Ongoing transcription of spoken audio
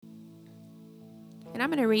And I'm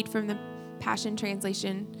going to read from the Passion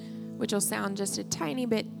Translation, which will sound just a tiny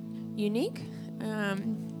bit unique.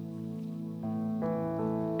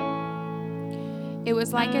 It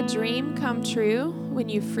was like a dream come true when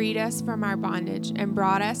you freed us from our bondage and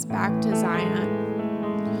brought us back to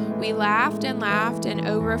Zion. We laughed and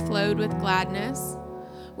overflowed with gladness.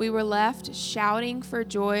 We were left shouting for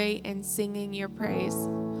joy and singing your praise.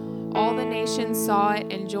 All the nations saw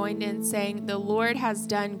it and joined in, saying, "The Lord has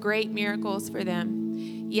done great miracles for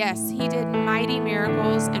them." Yes, he did mighty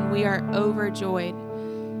miracles, and we are overjoyed.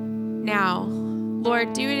 Now,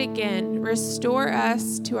 Lord, do it again. Restore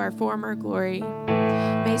us to our former glory.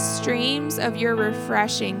 May streams of your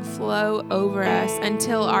refreshing flow over us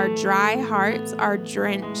until our dry hearts are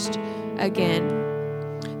drenched again.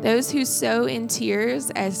 Those who sow in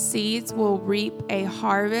tears as seeds will reap a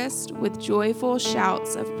harvest with joyful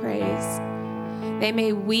shouts of praise. They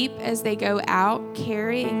may weep as they go out,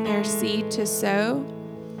 carrying their seed to sow,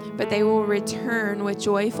 but they will return with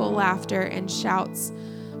joyful laughter and shouts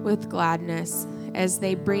with gladness as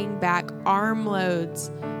they bring back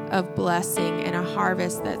armloads of blessing and a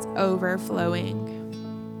harvest that's overflowing.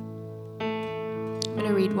 I'm going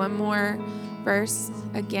to read one more verse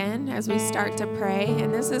again as we start to pray.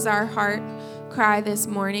 And this is our heart cry this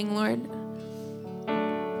morning, Lord.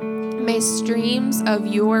 May streams of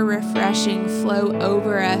your refreshing flow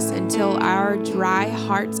over us until our dry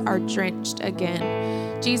hearts are drenched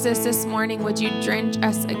again. Jesus, this morning, would you drench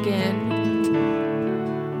us again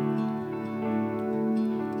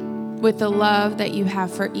with the love that you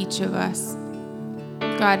have for each of us?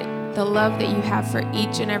 God, the love that you have for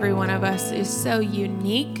each and every one of us is so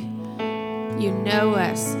unique. You know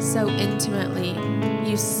us so intimately.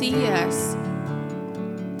 You see us.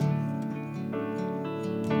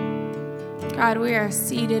 God, we are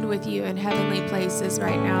seated with you in heavenly places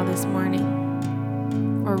right now this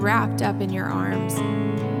morning. We're wrapped up in your arms.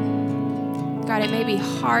 God, it may be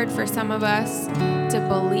hard for some of us to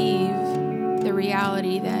believe the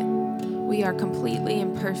reality that we are completely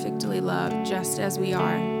and perfectly loved just as we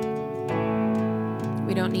are.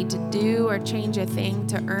 We don't need to do or change a thing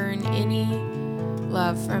to earn any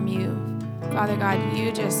love from you. Father God,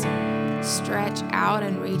 you just stretch out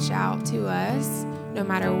and reach out to us no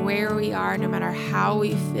matter where we are, no matter how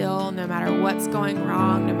we feel, no matter what's going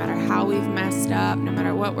wrong, no matter how we've messed up, no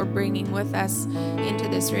matter what we're bringing with us into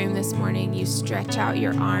this room this morning. You stretch out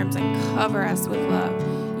your arms and cover us with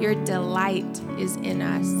love. Your delight is in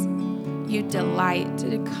us. You delight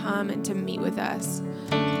to come and to meet with us.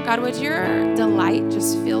 God, would your delight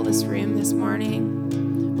just fill this room this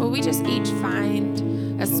morning? Will we just each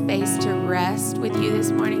find a space to rest with you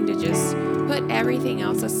this morning, to just put everything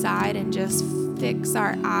else aside and just fix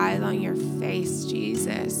our eyes on your face,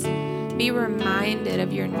 Jesus? Be reminded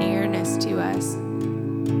of your nearness to us.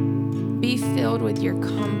 Be filled with your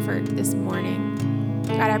comfort this morning.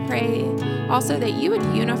 God, I pray also that you would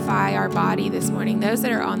unify our body this morning. Those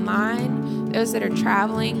that are online, those that are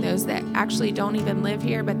traveling, those that actually don't even live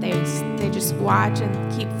here, but they just watch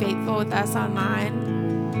and keep faithful with us online.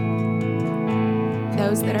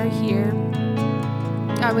 Those that are here,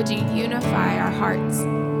 God, would you unify our hearts,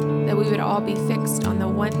 that we would all be fixed on the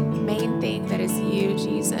one main thing that is you,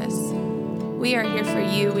 Jesus. We are here for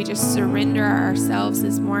you. We just surrender ourselves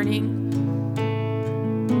this morning.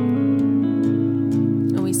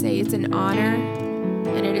 Say it's an honor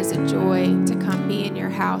and it is a joy to come be in your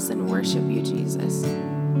house and worship you, Jesus.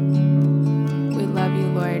 We love you,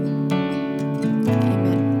 Lord.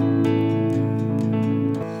 Amen.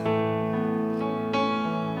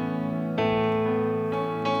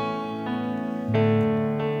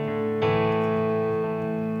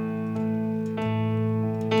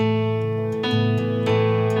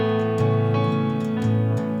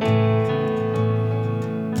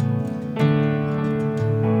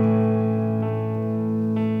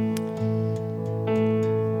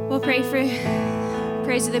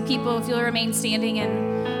 Praise to the people. If you'll remain standing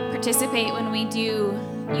and participate when we do,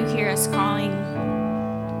 you hear us calling.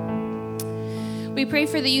 We pray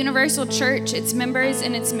for the Universal Church, its members,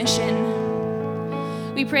 and its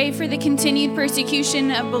mission. We pray for the continued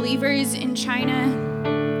persecution of believers in China,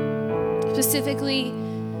 specifically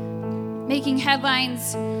making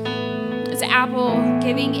headlines as Apple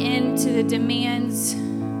giving in to the demands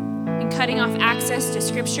and cutting off access to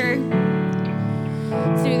Scripture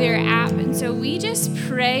through their app. And so we just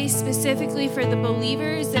pray specifically for the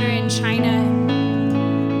believers that are in China.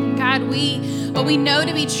 God, what we know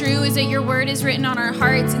to be true is that your word is written on our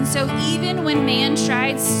hearts. And so even when man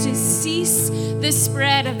tries to cease the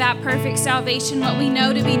spread of that perfect salvation, what we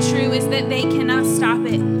know to be true is that they cannot stop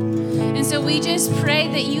it. And so we just pray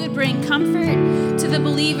that you would bring comfort to the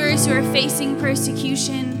believers who are facing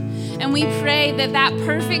persecution. And we pray that that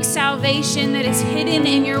perfect salvation that is hidden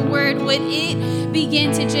in your word, would it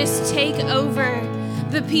begin to just take over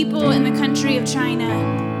the people in the country of China.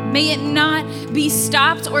 May it not be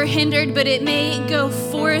stopped or hindered, but it may go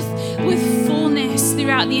forth with fullness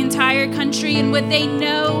throughout the entire country. And would they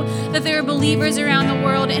know that there are believers around the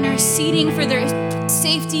world interceding for their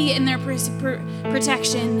safety and their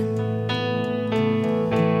protection.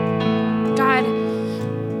 God,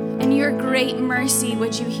 in your great mercy,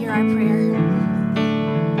 would you hear our prayer?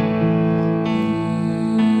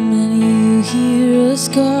 And you hear us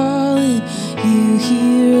calling, you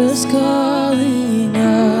hear us calling,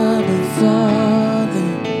 Abba Father.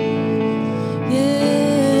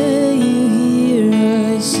 Yeah, you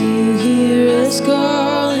hear us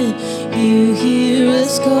calling, you hear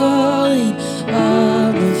us calling,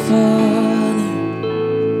 Abba Father.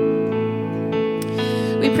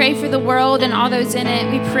 We pray for the world and all those in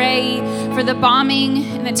it. We pray for the bombing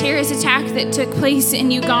and the terrorist attack that took place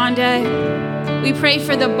in Uganda. We pray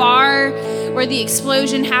for the bar where the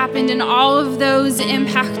explosion happened and all of those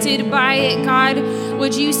impacted by it. God,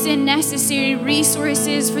 would you send necessary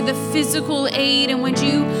resources for the physical aid, and would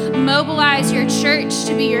you mobilize your church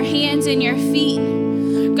to be your hands and your feet?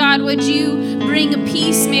 God, would you bring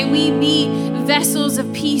peace? May we be vessels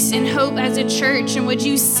of peace and hope as a church, and would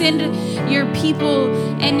you send your people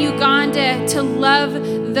in Uganda to love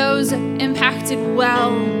those impacted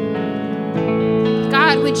well?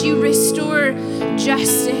 God, would you restore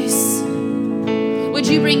justice? Would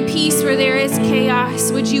you bring peace where there is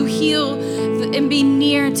chaos? Would you heal and be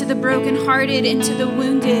near to the brokenhearted and to the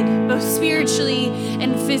wounded, both spiritually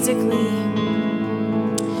and physically?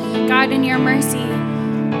 God, in your mercy,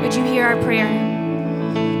 would you hear our prayer?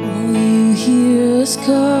 Oh, you hear us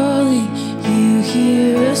calling, you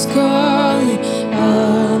hear us calling,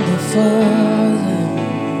 Abba Father.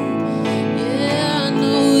 Yeah, I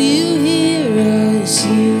know you hear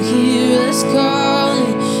us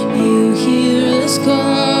calling, you hear us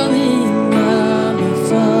calling, Abba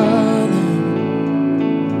Father.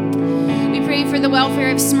 We pray for the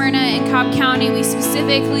welfare of Smyrna and Cobb County. We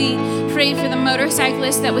specifically prayed for the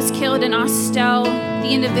motorcyclist that was killed in Austell at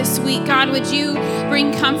the end of this week. God, would you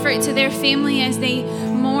bring comfort to their family as they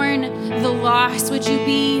mourn the loss? Would you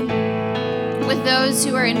be with those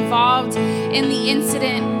who are involved in the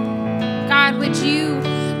incident? God, would you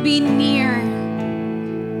be near?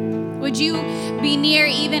 Would you be near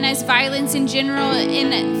even as violence in general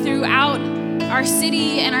and throughout our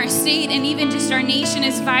city and our state and even just our nation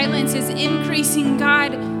as violence is increasing?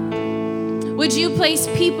 God, would you place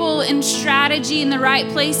people in strategy in the right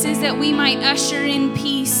places that we might usher in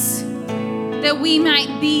peace, that we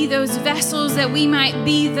might be those vessels, that we might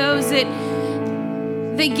be those that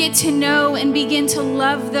get to know and begin to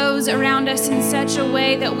love those around us in such a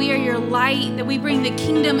way that we are your light, that we bring the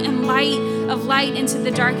kingdom and light of light into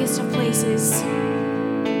the darkest of places.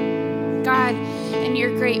 God, in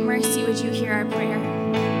your great mercy, would you hear our prayer?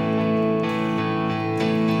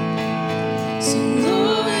 So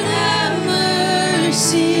Lord, have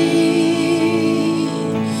mercy,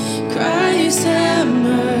 Christ have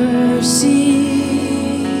mercy.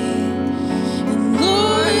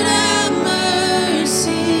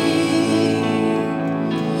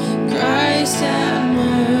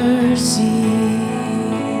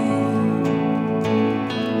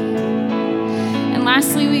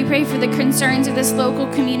 Lastly, we pray for the concerns of this local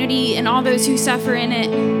community and all those who suffer in it.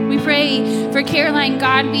 We pray for Caroline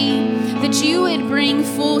Godby, that you would bring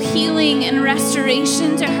full healing and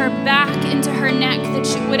restoration to her back and to her neck, that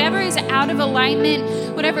whatever is out of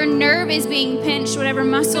alignment, whatever nerve is being pinched, whatever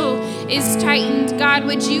muscle is tightened, God,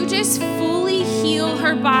 would you just fully heal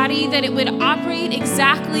her body, that it would operate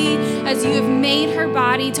exactly as you have made her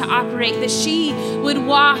body to operate, that she would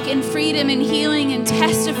walk in freedom and healing and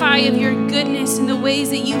testify of your goodness in the ways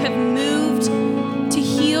that you have moved to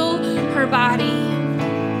heal her body,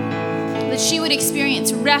 that she would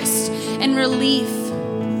experience rest and relief.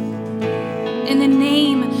 In the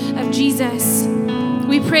name of Jesus,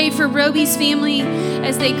 we pray for Roby's family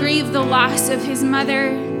as they grieve the loss of his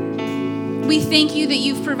mother. We thank you that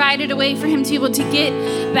you've provided a way for him to be able to get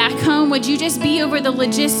back home. Would you just be over the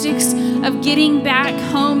logistics of getting back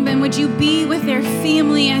home, and would you be with their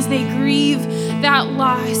family as they grieve that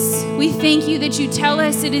loss? We thank you that you tell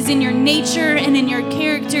us it is in your nature and in your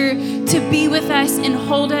character to be with us and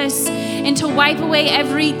hold us and to wipe away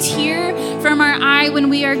every tear from our eye when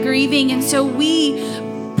we are grieving. And so we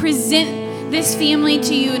present this family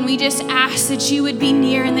to you, and we just ask that you would be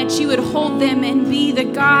near and that you would hold them and be the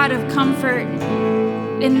God of comfort.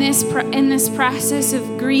 in this process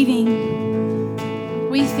of grieving.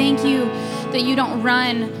 We thank you that you don't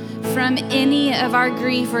run from any of our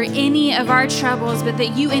grief or any of our troubles, but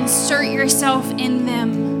that you insert yourself in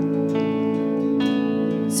them.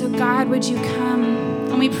 So God, would you come?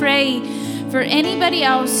 And we pray for anybody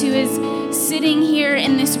else who is sitting here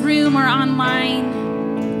in this room or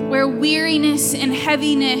online where weariness and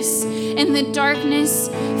heaviness and the darkness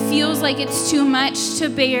feels like it's too much to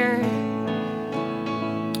bear.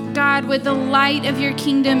 God, would the light of your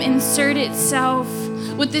kingdom insert itself?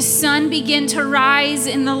 Would the sun begin to rise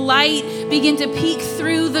and the light begin to peek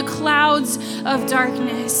through the clouds of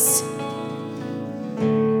darkness?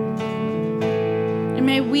 And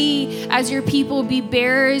may we, as your people, be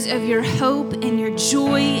bearers of your hope and your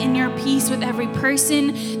joy and your peace with every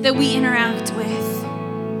person that we interact with.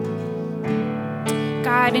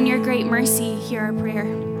 God, in your great mercy, hear our prayer.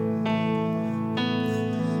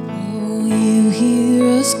 Oh, you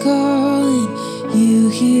hear us calling, you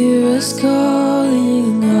hear us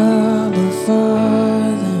calling, Abba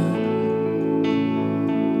Father.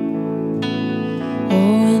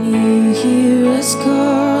 Oh, and you hear us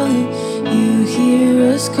calling, you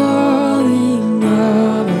hear us calling,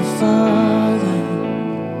 Abba Father.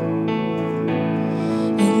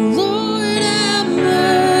 And Lord, have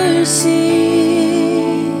mercy.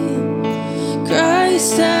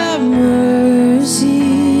 Christ, have mercy.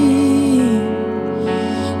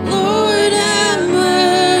 Lord, have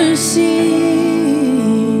mercy.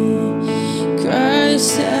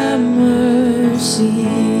 Christ, have mercy.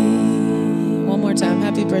 One more time.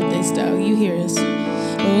 Happy birthday, style. You hear us.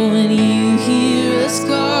 Oh, and you hear us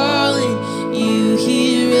calling. You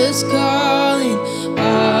hear us calling.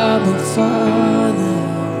 Abba, Father.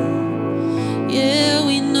 Yeah,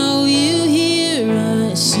 we know you hear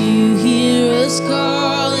us. You hear us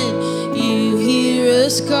calling. You hear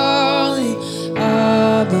us calling.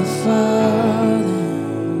 Abba, Father.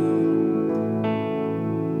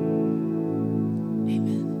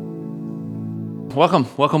 Amen.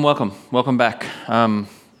 Welcome back.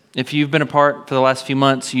 If you've been a part for the last few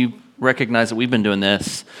months, you recognize that we've been doing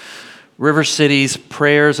this. River City's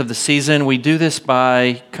prayers of the season. We do this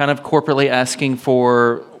by kind of corporately asking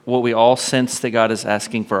for what we all sense that God is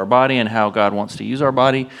asking for our body and how God wants to use our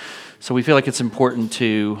body. So we feel like it's important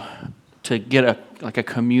to get a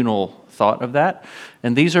communal thought of that.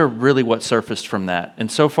 And these are really what surfaced from that.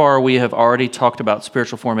 And so far we have already talked about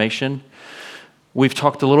spiritual formation. We've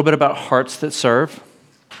talked a little bit about hearts that serve.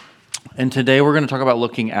 And today we're going to talk about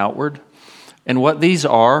looking outward. And what these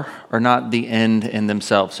are not the end in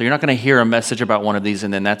themselves. So you're not going to hear a message about one of these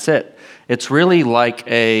and then that's it. It's really like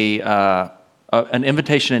an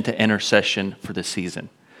invitation into intercession for the season.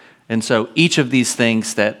 And so each of these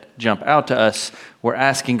things that jump out to us, we're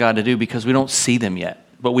asking God to do because we don't see them yet.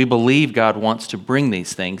 But we believe God wants to bring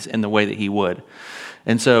these things in the way that he would.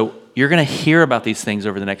 And so you're going to hear about these things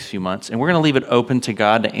over the next few months, and we're going to leave it open to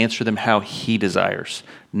God to answer them how he desires,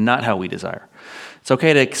 not how we desire. It's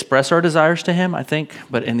okay to express our desires to him, I think,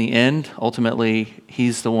 but in the end, ultimately,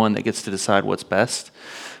 he's the one that gets to decide what's best.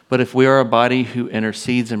 But if we are a body who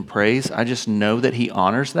intercedes and prays, I just know that he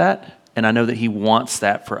honors that, and I know that he wants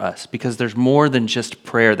that for us, because there's more than just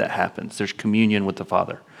prayer that happens. There's communion with the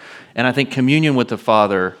Father. And I think communion with the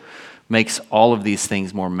Father makes all of these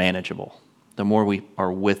things more manageable, the more we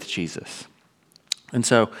are with Jesus. And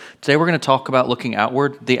so today we're going to talk about looking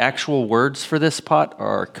outward. The actual words for this pot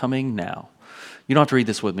are coming now. You don't have to read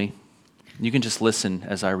this with me. You can just listen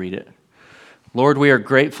as I read it. Lord, we are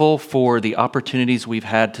grateful for the opportunities we've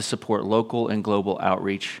had to support local and global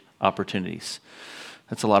outreach opportunities.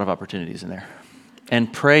 That's a lot of opportunities in there.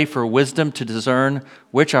 And pray for wisdom to discern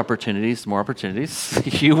which opportunities, more opportunities,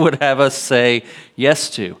 you would have us say yes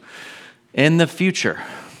to. In the future,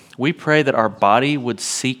 we pray that our body would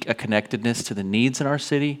seek a connectedness to the needs in our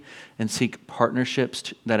city and seek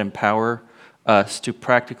partnerships that empower us to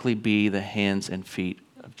practically be the hands and feet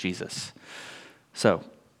of Jesus. So,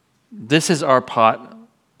 this is our pot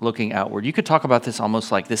looking outward. You could talk about this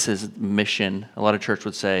almost like this is mission. A lot of church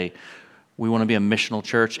would say, we want to be a missional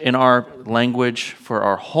church. In our language, for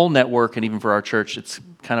our whole network and even for our church, it's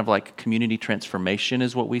kind of like community transformation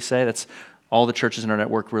is what we say. That's all the churches in our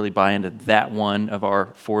network really buy into that one of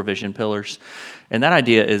our 4 vision pillars. And that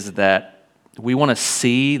idea is that we want to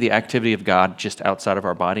see the activity of God just outside of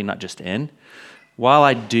our body, not just in. While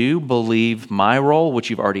I do believe my role, which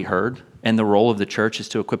you've already heard, and the role of the church is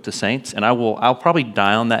to equip the saints, and I'll probably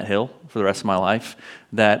die on that hill for the rest of my life,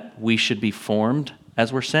 that we should be formed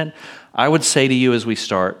as we're sent. I would say to you as we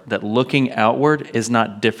start that looking outward is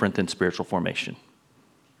not different than spiritual formation.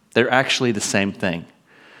 They're actually the same thing.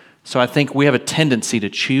 So I think we have a tendency to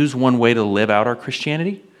choose one way to live out our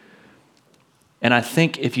Christianity. And I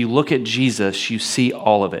think if you look at Jesus, you see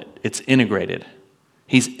all of it. It's integrated.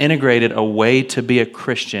 He's integrated a way to be a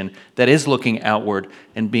Christian that is looking outward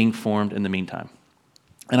and being formed in the meantime.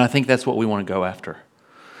 And I think that's what we want to go after.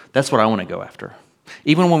 That's what I want to go after.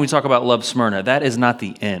 Even when we talk about Love Smyrna, that is not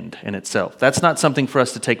the end in itself. That's not something for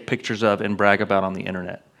us to take pictures of and brag about on the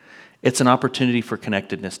internet. It's an opportunity for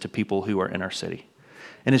connectedness to people who are in our city.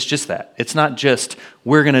 And it's just that. It's not just,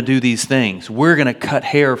 we're going to do these things. We're going to cut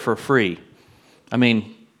hair for free. I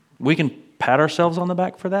mean, we can pat ourselves on the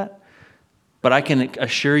back for that. But I can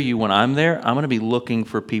assure you when I'm there, I'm going to be looking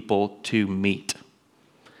for people to meet.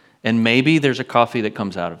 And maybe there's a coffee that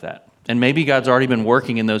comes out of that. And maybe God's already been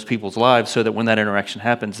working in those people's lives so that when that interaction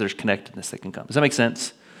happens, there's connectedness that can come. Does that make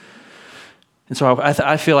sense? And so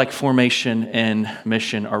I feel like formation and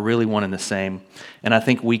mission are really one and the same. And I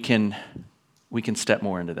think we can step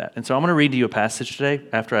more into that. And so I'm going to read to you a passage today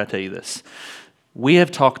after I tell you this. We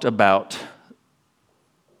have talked about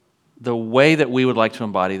the way that we would like to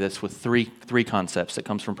embody this with three concepts that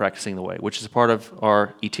comes from practicing the way, which is a part of our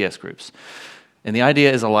P.O.T.S groups. And the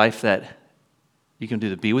idea is a life that you can do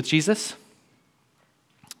the be with Jesus.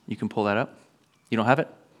 You can pull that up. You don't have it?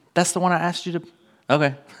 That's the one I asked you to.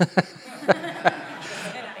 Okay.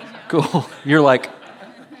 Cool. You're like,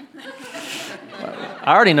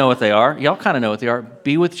 I already know what they are. Y'all kind of know what they are.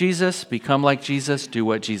 Be with Jesus, become like Jesus, do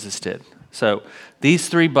what Jesus did. So these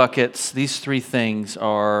three buckets, these three things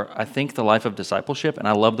are, I think, the life of discipleship, and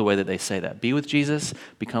I love the way that they say that. Be with Jesus,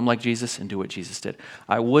 become like Jesus, and do what Jesus did.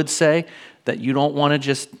 I would say that you don't want to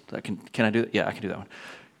just, can I do that? Yeah, I can do that one.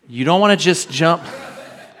 You don't want to just jump.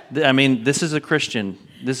 I mean, this is a Christian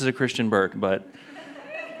Berg, but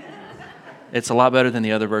it's a lot better than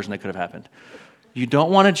the other version that could have happened. You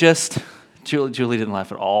don't want to just, Julie didn't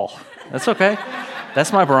laugh at all. That's okay.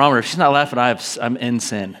 That's my barometer. If she's not laughing, I'm in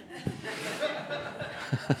sin.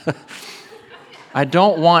 I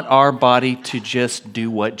don't want our body to just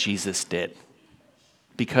do what Jesus did,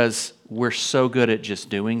 because we're so good at just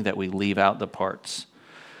doing that we leave out the parts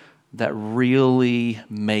that really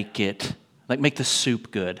make the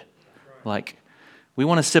soup good. Like, we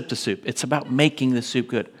want to sip the soup. It's about making the soup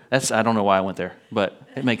good. I don't know why I went there, but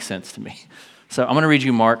it makes sense to me. So I'm going to read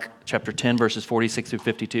you Mark chapter 10, verses 46 through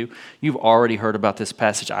 52. You've already heard about this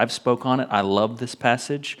passage. I've spoke on it. I love this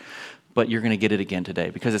passage, but you're going to get it again today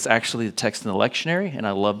because it's actually the text in the lectionary, and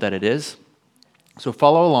I love that it is. So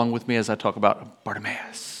follow along with me as I talk about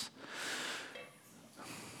Bartimaeus.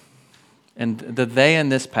 And the they in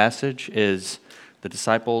this passage is the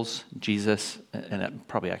disciples, Jesus, and it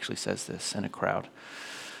probably actually says this, and a crowd.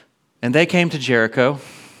 And they came to Jericho,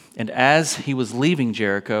 and as he was leaving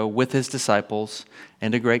Jericho with his disciples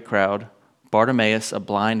and a great crowd, Bartimaeus, a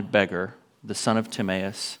blind beggar, the son of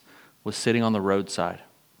Timaeus, was sitting on the roadside.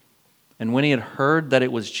 And when he had heard that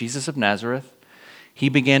it was Jesus of Nazareth, he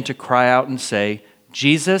began to cry out and say,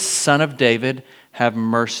 "Jesus, Son of David, have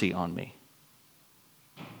mercy on me."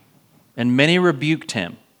 And many rebuked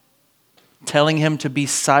him, telling him to be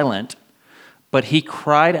silent, but he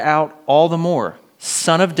cried out all the more,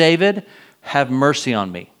 "Son of David, have mercy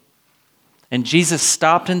on me." And Jesus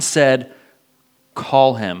stopped and said,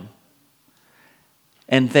 "Call him."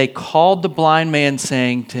 And they called the blind man,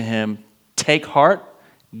 saying to him, "Take heart,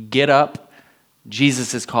 get up,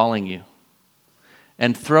 Jesus is calling you."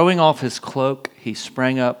 And throwing off his cloak, he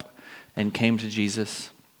sprang up and came to Jesus.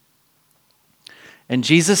 And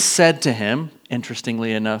Jesus said to him,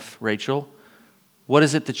 interestingly enough, Rachel, "What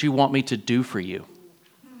is it that you want me to do for you?"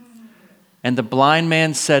 And the blind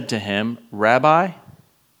man said to him, "Rabbi,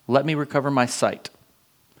 let me recover my sight."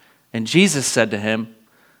 And Jesus said to him,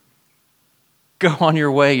 "Go on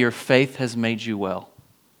your way, your faith has made you well."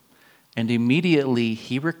 And immediately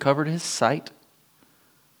he recovered his sight,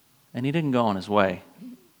 and he didn't go on his way.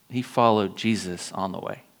 He followed Jesus on the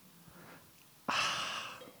way.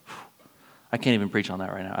 I can't even preach on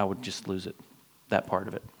that right now. I would just lose it, that part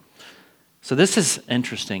of it. So this is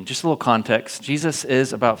interesting. Just a little context. Jesus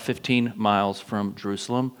is about 15 miles from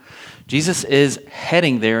Jerusalem. Jesus is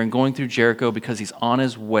heading there and going through Jericho because he's on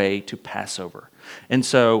his way to Passover. And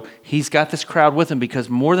so he's got this crowd with him because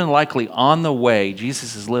more than likely on the way,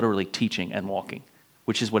 Jesus is literally teaching and walking,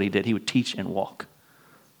 which is what he did. He would teach and walk.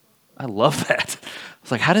 I love that.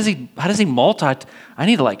 It's like, how does he multi? I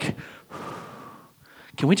need to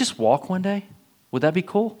can we just walk one day? Would that be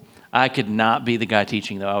cool? I could not be the guy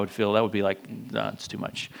teaching, though. I would feel that would be like, no, it's too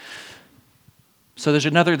much. So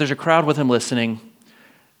there's a crowd with him listening,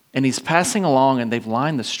 and he's passing along, and they've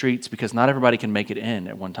lined the streets because not everybody can make it in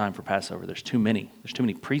at one time for Passover. There's too many. There's too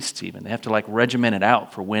many priests even. They have to regiment it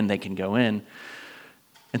out for when they can go in.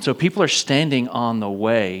 And so people are standing on the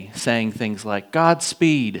way saying things like,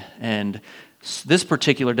 Godspeed. And this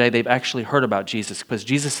particular day, they've actually heard about Jesus because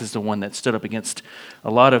Jesus is the one that stood up against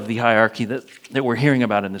a lot of the hierarchy that we're hearing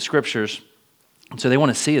about in the scriptures. And so they want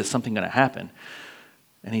to see, is something going to happen?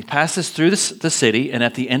 And he passes through the city, and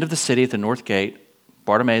at the end of the city, at the north gate,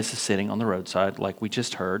 Bartimaeus is sitting on the roadside, like we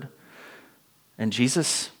just heard, and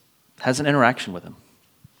Jesus has an interaction with him.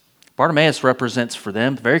 Bartimaeus represents for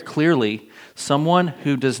them very clearly someone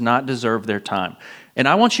who does not deserve their time. And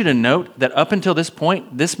I want you to note that up until this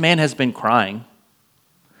point, this man has been crying.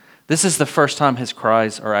 This is the first time his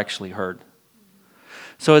cries are actually heard.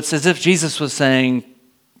 So it's as if Jesus was saying,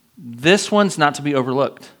 this one's not to be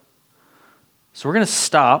overlooked. So we're going to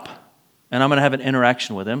stop, and I'm going to have an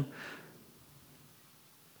interaction with him.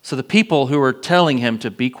 So the people who are telling him to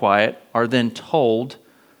be quiet are then told,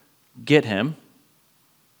 get him.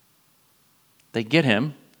 They get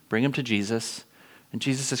him, bring him to Jesus, and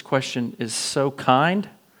Jesus' question is so kind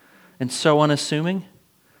and so unassuming.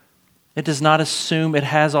 It does not assume it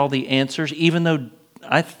has all the answers, even though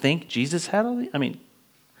I think Jesus had all the,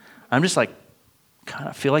 I'm just like, kind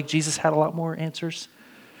of feel like Jesus had a lot more answers.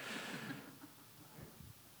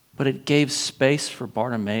 But it gave space for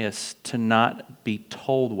Bartimaeus to not be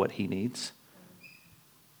told what he needs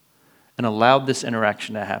and allowed this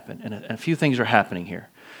interaction to happen. And a few things are happening here.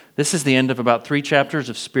 This is the end of about 3 chapters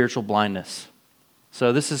of spiritual blindness.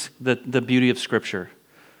 So this is the beauty of Scripture.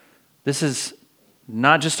 This is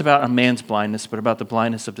not just about a man's blindness, but about the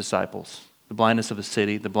blindness of disciples, the blindness of the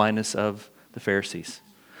city, the blindness of the Pharisees,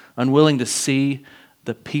 unwilling to see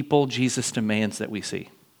the people Jesus demands that we see.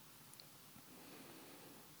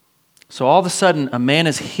 So all of a sudden, a man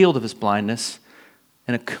is healed of his blindness,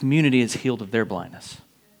 and a community is healed of their blindness.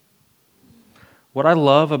 What I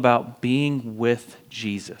love about being with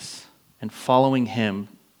Jesus and following him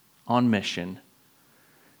on mission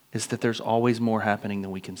is that there's always more happening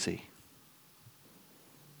than we can see.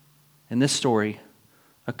 In this story,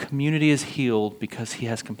 a community is healed because he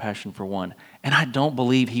has compassion for one. And I don't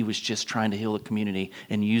believe he was just trying to heal a community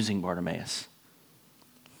and using Bartimaeus.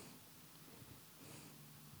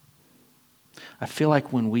 I feel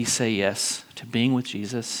like when we say yes to being with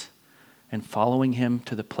Jesus and following him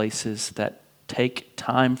to the places that take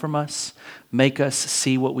time from us, make us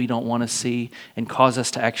see what we don't want to see, and cause us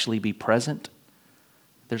to actually be present,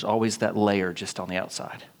 there's always that layer just on the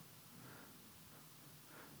outside.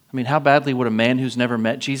 How badly would a man who's never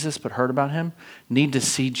met Jesus but heard about him need to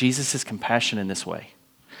see Jesus' compassion in this way?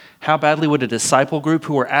 How badly would a disciple group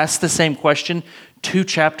who were asked the same question 2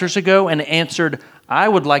 chapters ago and answered, I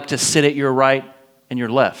would like to sit at your right and your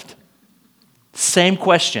left. Same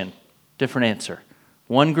question, different answer.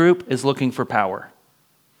 One group is looking for power.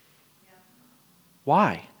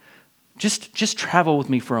 Why? Just travel with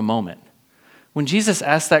me for a moment. When Jesus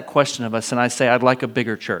asks that question of us and I say, I'd like a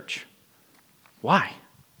bigger church, why?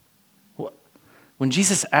 When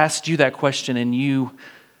Jesus asked you that question and you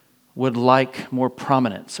would like more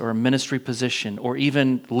prominence or a ministry position or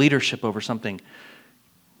even leadership over something,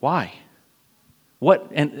 why?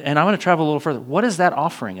 What? And I want to travel a little further. What is that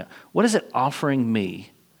offering? What is it offering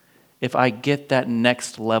me if I get that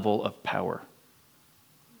next level of power?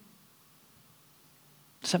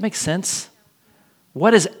 Does that make sense?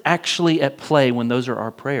 What is actually at play when those are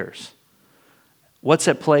our prayers? What's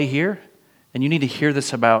at play here? And you need to hear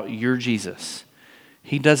this about your Jesus.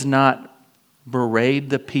 He does not berate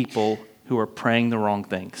the people who are praying the wrong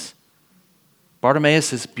things.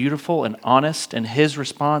 Bartimaeus is beautiful and honest, and his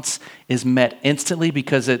response is met instantly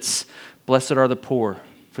because it's, blessed are the poor,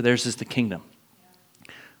 for theirs is the kingdom.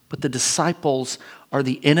 But the disciples are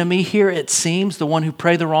the enemy here, it seems, the one who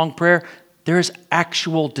pray the wrong prayer. There's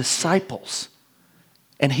actual disciples,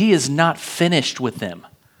 and he is not finished with them.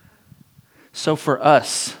 So for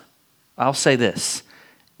us, I'll say this.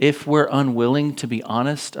 If we're unwilling to be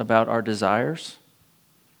honest about our desires,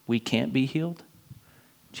 we can't be healed.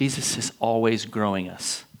 Jesus is always growing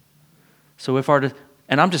us. So if and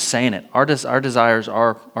I'm just saying it, our desires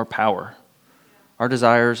are power. Our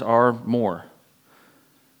desires are more.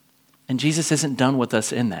 And Jesus isn't done with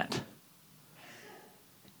us in that.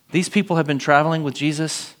 These people have been traveling with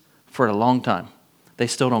Jesus for a long time. They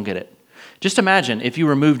still don't get it. Just imagine if you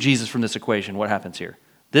remove Jesus from this equation, what happens here?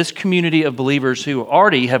 This community of believers who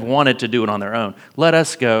already have wanted to do it on their own, let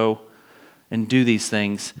us go and do these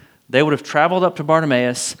things. They would have traveled up to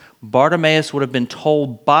Bartimaeus. Bartimaeus would have been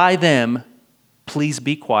told by them, please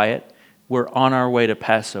be quiet. We're on our way to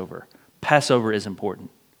Passover. Passover is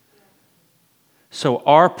important. So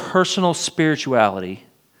our personal spirituality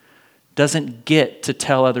doesn't get to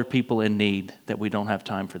tell other people in need that we don't have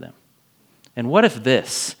time for them. And what if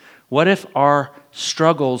this? What if our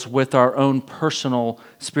struggles with our own personal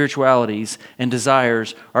spiritualities and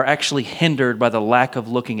desires are actually hindered by the lack of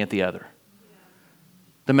looking at the other?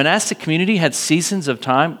 The monastic community had seasons of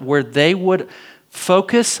time where they would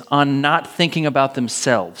focus on not thinking about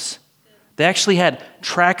themselves. They actually had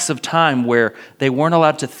tracts of time where they weren't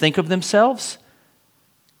allowed to think of themselves,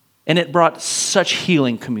 and it brought such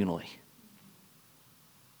healing communally.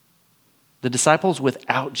 The disciples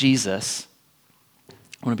without Jesus,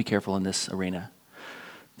 I want to be careful in this arena.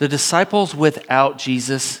 The disciples without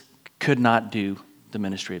Jesus could not do the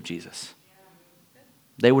ministry of Jesus.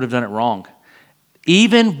 They would have done it wrong.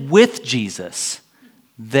 Even with Jesus,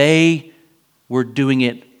 they were doing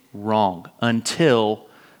it wrong until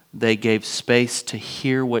they gave space to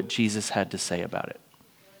hear what Jesus had to say about it.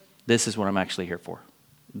 This is what I'm actually here for.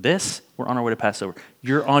 We're on our way to Passover.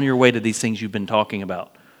 You're on your way to these things you've been talking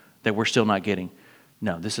about that we're still not getting.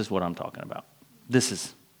 No, this is what I'm talking about. This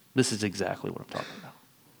is exactly what I'm talking about.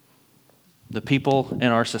 The people in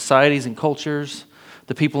our societies and cultures,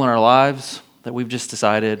 the people in our lives that we've just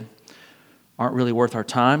decided aren't really worth our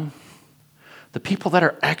time. The people that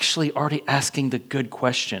are actually already asking the good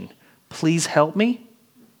question, please help me.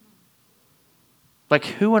 Like,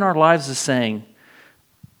 who in our lives is saying,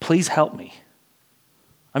 please help me?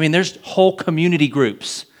 I mean, there's whole community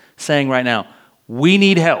groups saying right now, we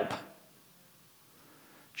need help.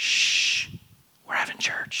 Shh, we're having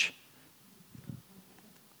church.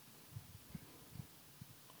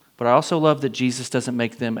 But I also love that Jesus doesn't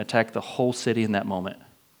make them attack the whole city in that moment.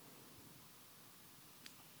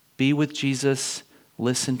 Be with Jesus,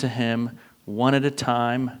 listen to him one at a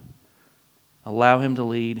time, allow him to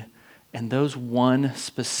lead, and those one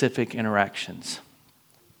specific interactions,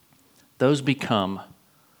 those become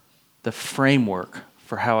the framework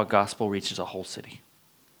for how a gospel reaches a whole city.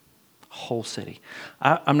 Whole city.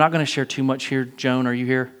 I'm not going to share too much here. Joan, are you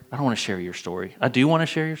here? I don't want to share your story. I do want to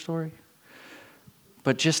share your story.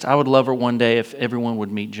 But I would love her one day if everyone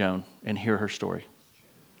would meet Joan and hear her story.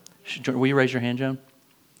 Will you raise your hand, Joan?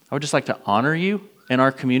 I would just like to honor you in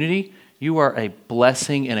our community. You are a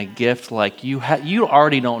blessing and a gift like you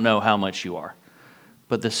already don't know how much you are.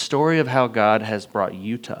 But the story of how God has brought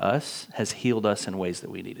you to us has healed us in ways that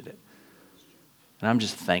we needed it. And I'm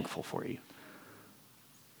just thankful for you.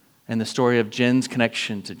 And the story of Jen's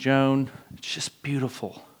connection to Joan, it's just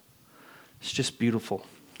beautiful. It's just beautiful.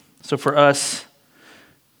 So for us,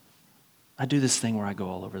 I do this thing where I go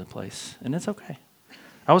all over the place, and it's okay.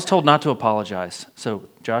 I was told not to apologize. So,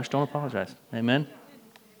 Josh, don't apologize. Amen?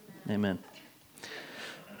 Amen.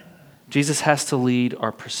 Jesus has to lead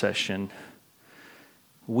our procession.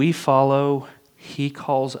 We follow. He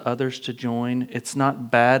calls others to join. It's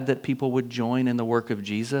not bad that people would join in the work of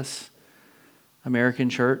Jesus. American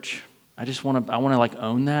church, I want to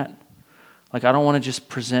own that. I don't want to just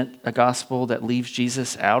present a gospel that leaves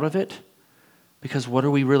Jesus out of it. Because what are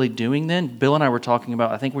we really doing then? Bill and I were talking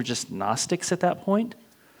about, I think we're just Gnostics at that point.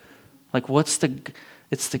 It's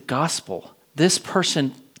the gospel. This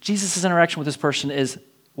person, Jesus' interaction with this person is,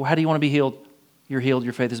 well, how do you want to be healed? You're healed,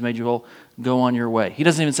 your faith has made you whole. Go on your way. He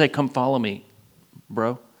doesn't even say, come follow me,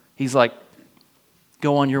 bro. He's like,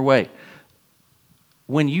 go on your way.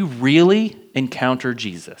 When you really encounter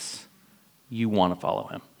Jesus, you want to follow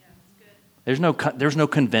him. There's no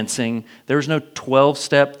convincing. There's no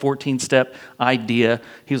 12-step, 14-step idea.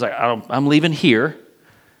 He was like, I'm leaving here.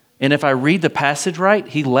 And if I read the passage right,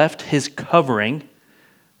 he left his covering.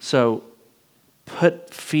 So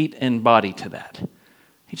put feet and body to that.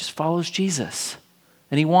 He just follows Jesus.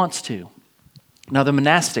 And he wants to. Now the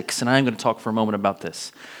monastics, and I'm going to talk for a moment about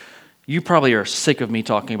this. You probably are sick of me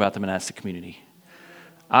talking about the monastic community.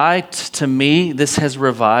 To me, this has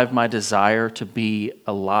revived my desire to be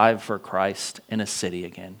alive for Christ in a city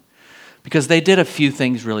again. Because they did a few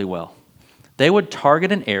things really well. They would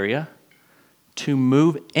target an area to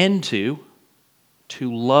move into,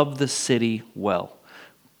 to love the city well.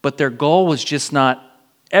 But their goal was just not,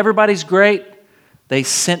 everybody's great. They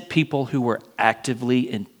sent people who were actively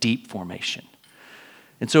in deep formation.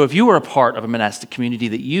 And so if you were a part of a monastic community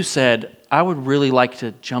that you said, I would really like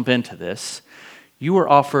to jump into this, you were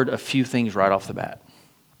offered a few things right off the bat.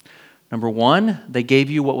 Number one, they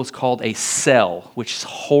gave you what was called a cell, which is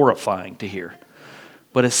horrifying to hear.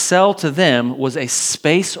 But a cell to them was a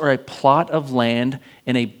space or a plot of land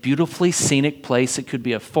in a beautifully scenic place. It could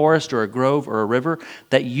be a forest or a grove or a river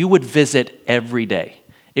that you would visit every day.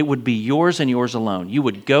 It would be yours and yours alone. You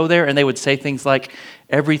would go there and they would say things like,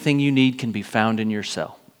 everything you need can be found in your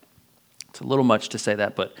cell. It's a little much to say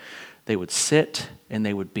that, but they would sit and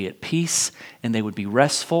they would be at peace and they would be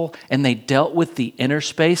restful and they dealt with the inner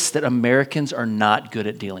space that Americans are not good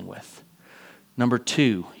at dealing with. Number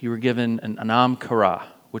 2, you were given an anam kara,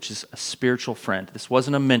 which is a spiritual friend. This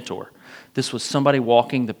wasn't a mentor. This was somebody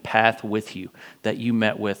walking the path with you that you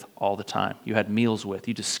met with all the time. You had meals with.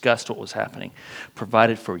 You discussed what was happening,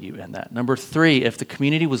 provided for you in that. Number 3, if the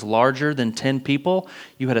community was larger than 10 people,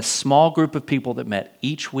 you had a small group of people that met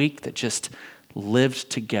each week that just lived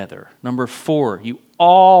together. Number 4, you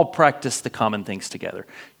all practiced the common things together.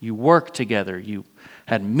 You worked together. You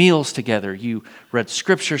had meals together. You read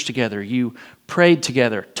scriptures together. You prayed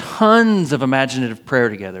together. Tons of imaginative prayer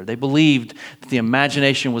together. They believed that the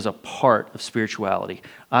imagination was a part of spirituality.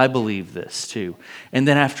 I believe this too. And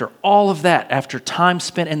then after all of that, after time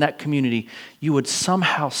spent in that community, you would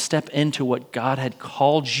somehow step into what God had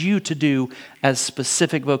called you to do as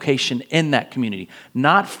specific vocation in that community.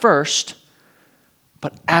 Not first,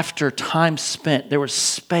 but after time spent, there was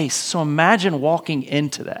space. So imagine walking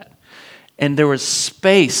into that. And there was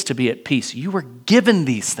space to be at peace. You were given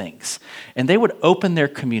these things. And they would open their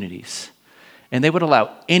communities. And they would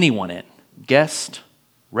allow anyone in. Guest,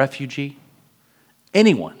 refugee,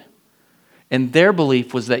 anyone. And their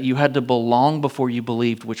belief was that you had to belong before you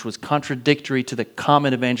believed, which was contradictory to the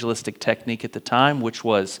common evangelistic technique at the time, which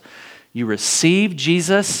was you receive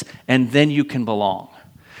Jesus and then you can belong.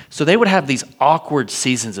 So they would have these awkward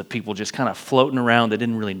seasons of people just kind of floating around that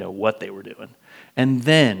didn't really know what they were doing. And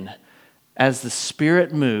then, as the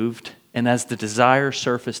Spirit moved and as the desire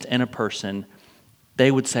surfaced in a person, they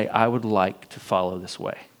would say, I would like to follow this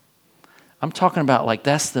way. I'm talking about like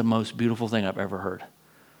that's the most beautiful thing I've ever heard.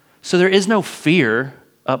 So there is no fear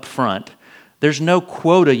up front. There's no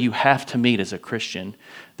quota you have to meet as a Christian.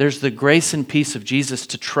 There's the grace and peace of Jesus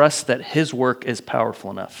to trust that his work is powerful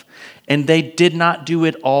enough. And they did not do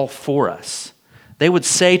it all for us. They would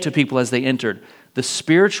say to people as they entered, the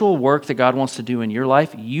spiritual work that God wants to do in your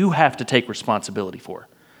life, you have to take responsibility for.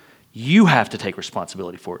 You have to take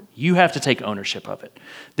responsibility for it. You have to take ownership of it.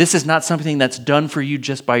 This is not something that's done for you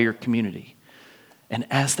just by your community. And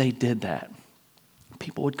as they did that,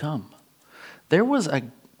 people would come. There was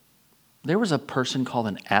a person called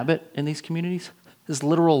an abbot in these communities. His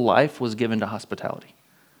literal life was given to hospitality.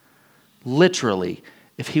 Literally,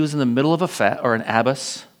 if he was in the middle of or an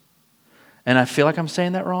abbess, and I feel like I'm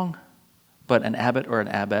saying that wrong, but an abbot or an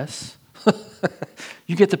abbess,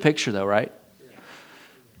 you get the picture though, right? Yeah.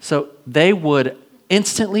 So they would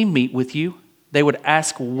instantly meet with you. They would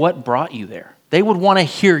ask what brought you there. They would want to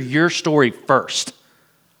hear your story first.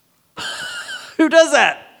 Who does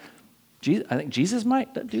that? I think Jesus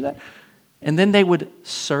might do that. And then they would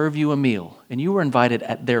serve you a meal, and you were invited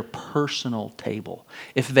at their personal table.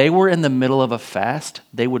 If they were in the middle of a fast,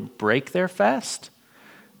 they would break their fast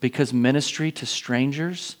because ministry to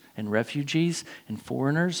strangers and refugees and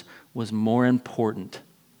foreigners was more important.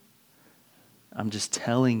 I'm just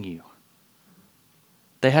telling you.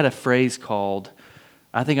 They had a phrase called,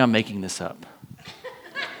 I think I'm making this up,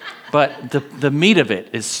 but the meat of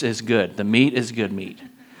it is good. The meat is good meat.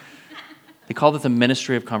 They called it the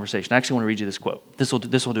ministry of conversation. I actually want to read you this quote. This will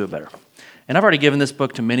do it better. And I've already given this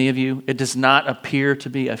book to many of you. It does not appear to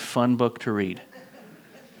be a fun book to read.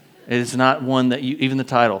 It is not one that even the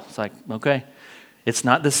title, it's like, okay. It's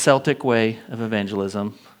not the Celtic way of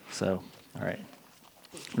evangelism. So, all right.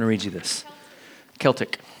 I'm going to read you this.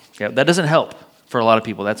 Celtic. Yeah, that doesn't help for a lot of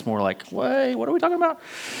people. That's more like, wait, what are we talking about?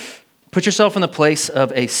 Put yourself in the place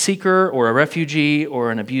of a seeker or a refugee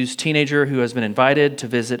or an abused teenager who has been invited to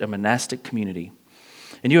visit a monastic community.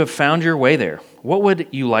 And you have found your way there. What would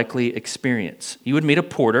you likely experience? You would meet a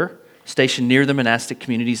porter stationed near the monastic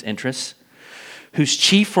community's entrance, whose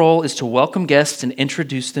chief role is to welcome guests and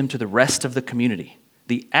introduce them to the rest of the community,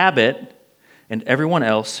 the abbot, and everyone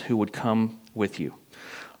else who would come with you.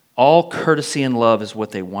 All courtesy and love is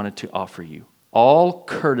what they wanted to offer you. All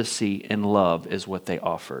courtesy and love is what they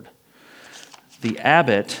offered. The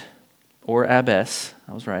abbot, or abbess,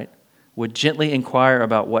 I was right, would gently inquire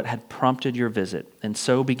about what had prompted your visit, and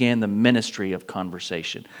so began the ministry of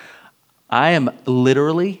conversation. I am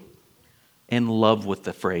literally in love with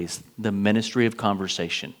the phrase, the ministry of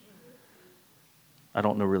conversation. I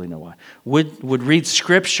don't really know why. Would read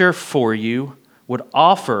scripture for you, would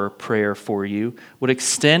offer prayer for you, would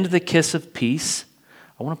extend the kiss of peace.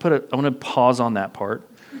 I want to pause on that part.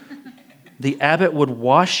 The abbot would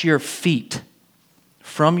wash your feet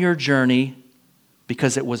from your journey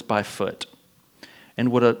because it was by foot,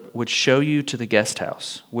 and would show you to the guest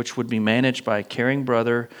house, which would be managed by a caring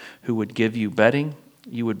brother who would give you bedding.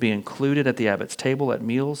 You would be included at the abbot's table at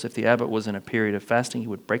meals. If the abbot was in a period of fasting, he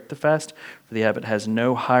would break the fast, for the abbot has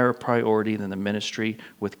no higher priority than the ministry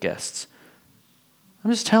with guests.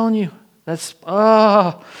 I'm just telling you,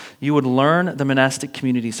 you would learn the monastic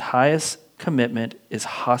community's highest commitment is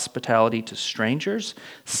hospitality to strangers,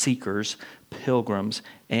 seekers, pilgrims,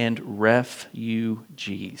 and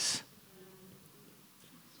refugees.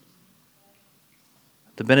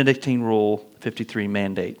 The Benedictine Rule 53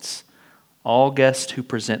 mandates all guests who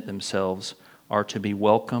present themselves are to be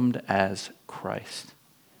welcomed as Christ.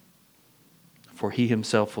 For he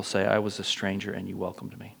himself will say, I was a stranger and you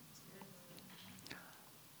welcomed me.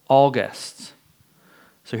 All guests.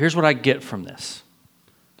 So here's what I get from this.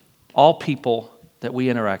 All people that we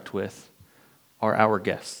interact with are our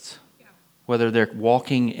guests. Whether they're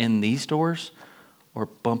walking in these doors or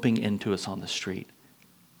bumping into us on the street.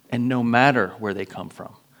 And no matter where they come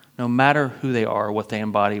from, no matter who they are, what they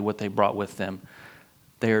embody, what they brought with them,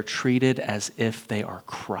 they are treated as if they are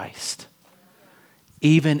Christ.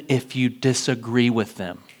 Even if you disagree with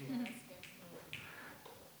them.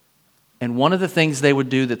 And one of the things they would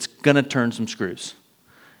do that's going to turn some screws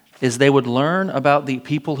is they would learn about the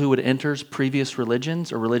people who would enter previous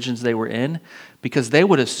religions or religions they were in, because they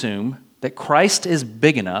would assume that Christ is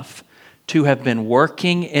big enough to have been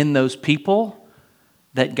working in those people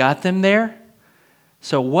that got them there.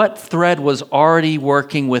 So what thread was already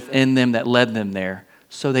working within them that led them there?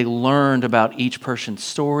 So they learned about each person's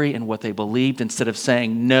story and what they believed instead of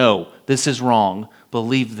saying, no, this is wrong,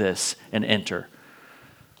 believe this and enter.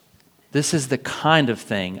 This is the kind of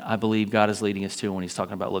thing I believe God is leading us to when he's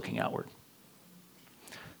talking about looking outward.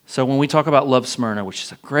 So when we talk about Love Smyrna, which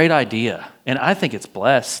is a great idea, and I think it's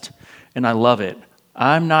blessed, and I love it,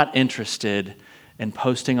 I'm not interested in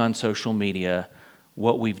posting on social media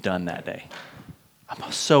what we've done that day.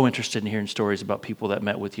 I'm so interested in hearing stories about people that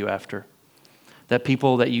met with you after. That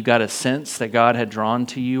people that you got a sense that God had drawn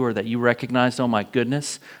to you or that you recognized, oh my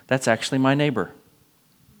goodness, that's actually my neighbor.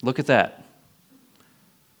 Look at that.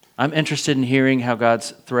 I'm interested in hearing how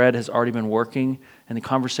God's thread has already been working and the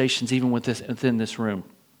conversations even within this room.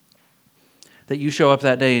 That you show up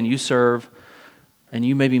that day and you serve and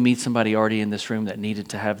you maybe meet somebody already in this room that needed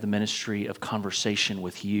to have the ministry of conversation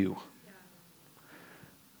with you.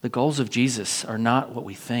 The goals of Jesus are not what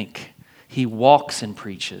we think. He walks and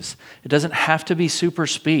preaches. It doesn't have to be super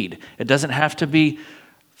speed. It doesn't have to be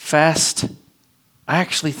fast. I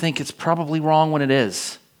actually think it's probably wrong when it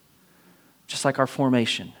is. Just like our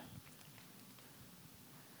formation.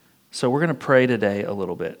 So we're going to pray today a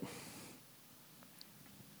little bit.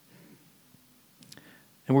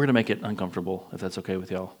 And we're going to make it uncomfortable, if that's okay with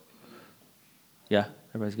y'all. Yeah?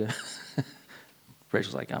 Everybody's good?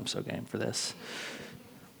 Rachel's like, I'm so game for this.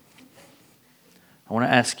 I want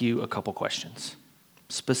to ask you a couple questions,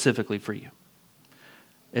 specifically for you.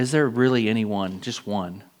 Is there really anyone, just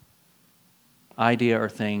one, idea or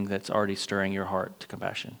thing that's already stirring your heart to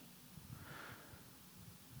compassion?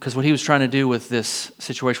 Because what he was trying to do with this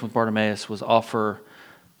situation with Bartimaeus was offer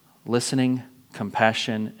listening,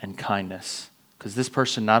 compassion, and kindness. Because this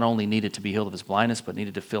person not only needed to be healed of his blindness, but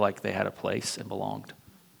needed to feel like they had a place and belonged.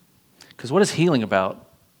 Because what is healing about?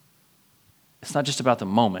 It's not just about the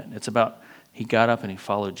moment. It's about he got up and he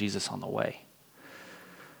followed Jesus on the way.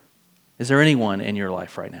 Is there anyone in your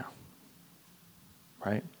life right now?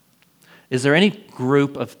 Right? Is there any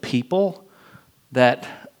group of people that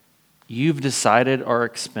you've decided are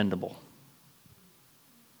expendable?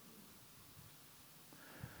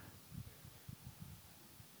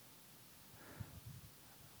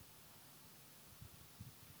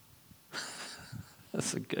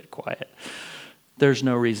 That's a good quiet. There's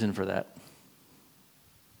no reason for that.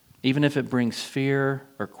 Even if it brings fear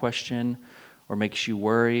or question or makes you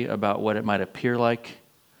worry about what it might appear like,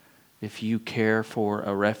 if you care for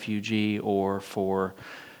a refugee or for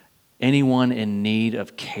anyone in need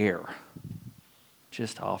of care,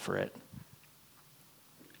 just offer it.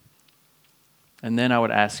 And then I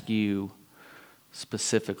would ask you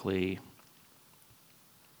specifically,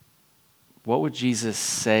 what would Jesus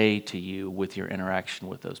say to you with your interaction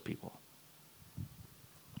with those people?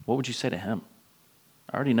 What would you say to him?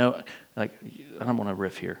 I already know, I don't want to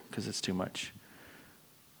riff here because it's too much.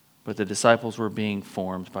 But the disciples were being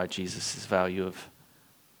formed by Jesus' value of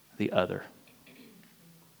the other.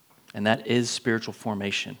 And that is spiritual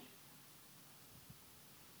formation.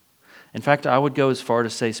 In fact, I would go as far to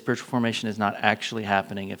say spiritual formation is not actually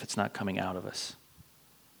happening if it's not coming out of us.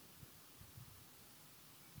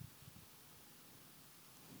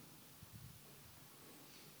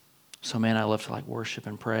 So man, I love to worship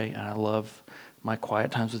and pray, and I love my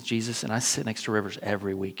quiet times with Jesus, and I sit next to rivers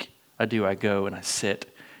every week. I do. I go and I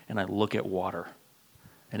sit and I look at water,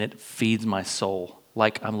 and it feeds my soul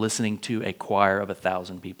like I'm listening to a choir of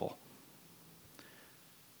 1,000 people.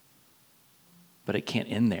 But it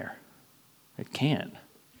can't end there. It can't.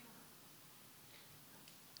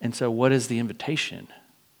 And so what is the invitation?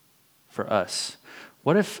 for us?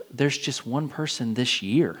 What if there's just one person this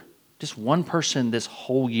year, just one person this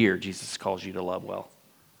whole year Jesus calls you to love well?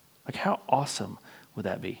 Like, how awesome would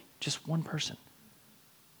that be? Just one person.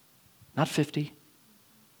 Not 50.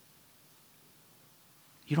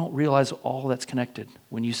 You don't realize all that's connected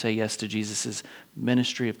when you say yes to Jesus'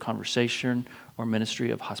 ministry of conversation or ministry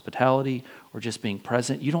of hospitality or just being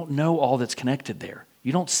present. You don't know all that's connected there.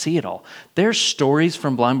 You don't see it all. There's stories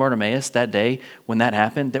from blind Bartimaeus that day when that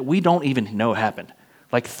happened that we don't even know happened.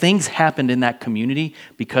 Like, things happened in that community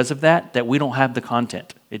because of that we don't have the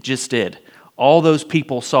content. It just did. All those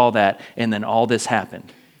people saw that, and then all this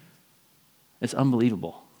happened. It's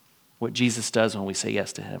unbelievable what Jesus does when we say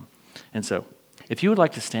yes to him. And so, if you would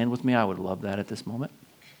like to stand with me, I would love that at this moment.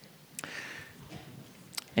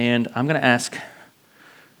 And I'm going to ask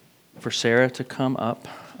for Sarah to come up.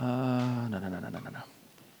 No.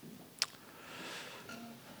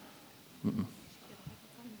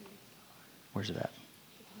 Where's it at?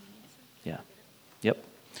 Yeah. Yep.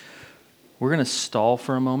 We're going to stall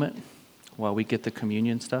for a moment while we get the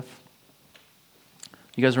communion stuff.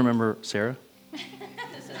 You guys remember Sarah?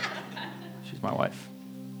 She's my wife.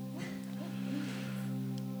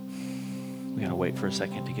 We gotta wait for a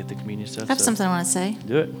second to get the communion stuff. I have something I want to say.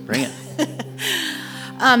 Do it. Bring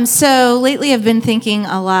it. So lately I've been thinking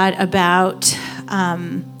a lot about,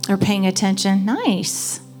 or paying attention.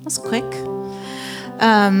 Nice. That's quick.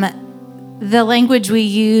 The language we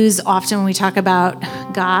use often when we talk about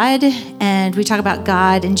God, and we talk about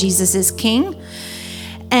God and Jesus as King.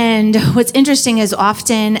 And what's interesting is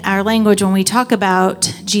often our language when we talk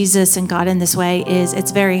about Jesus and God in this way is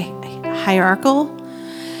it's very hierarchical.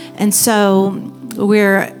 And so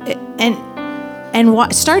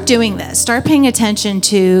start doing this. Start paying attention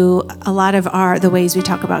to a lot of the ways we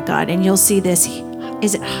talk about God, and you'll see this.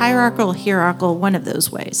 Is it hierarchical? One of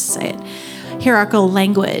those ways to say it. Hierarchical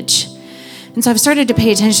language. And so I've started to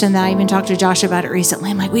pay attention to that. I even talked to Josh about it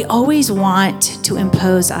recently. I'm like, we always want to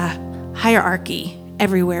impose a hierarchy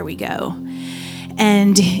everywhere we go.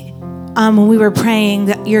 And when we were praying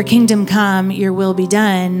that your kingdom come, your will be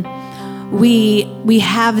done, we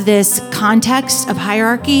have this context of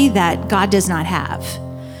hierarchy that God does not have.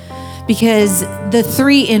 Because the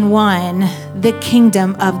 3 in 1, the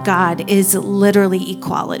kingdom of God, is literally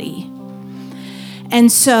equality. And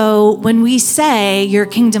so when we say, your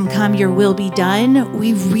kingdom come, your will be done,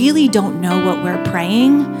 we really don't know what we're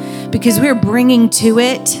praying because we're bringing to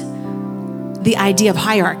it the idea of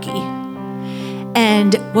hierarchy.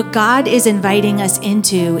 And what God is inviting us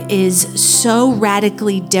into is so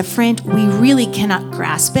radically different, we really cannot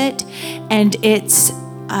grasp it. And it's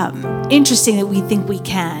interesting that we think we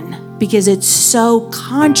can because it's so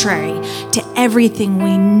contrary to everything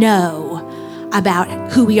we know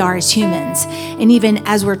about who we are as humans. And even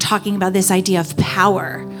as we're talking about this idea of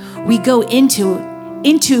power, we go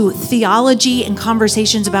into theology and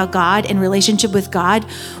conversations about God and relationship with God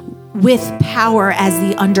with power as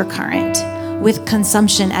the undercurrent, with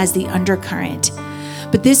consumption as the undercurrent.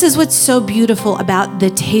 But this is what's so beautiful about the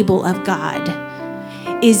table of God,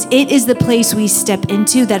 is it is the place we step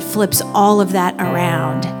into that flips all of that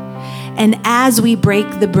around. And as we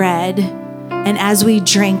break the bread and as we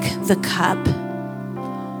drink the cup,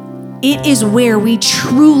 it is where we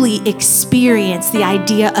truly experience the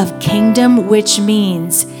idea of kingdom, which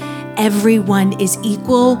means everyone is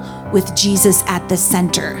equal with Jesus at the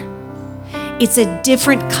center. It's a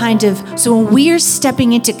different kind of, so when we're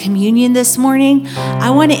stepping into communion this morning, I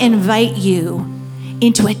want to invite you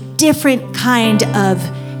into a different kind of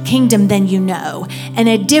kingdom than you know, and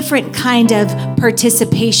a different kind of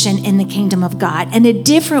participation in the kingdom of God, and a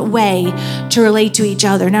different way to relate to each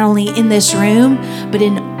other, not only in this room, but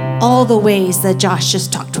in all the ways that Josh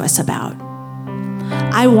just talked to us about.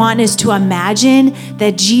 I want us to imagine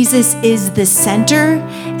that Jesus is the center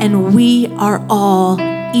and we are all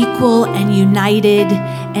equal and united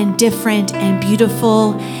and different and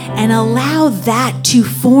beautiful, and allow that to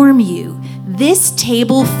form you. This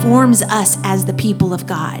table forms us as the people of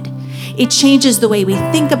God. It changes the way we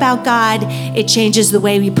think about God. It changes the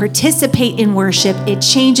way we participate in worship. It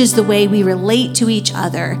changes the way we relate to each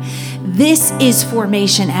other. This is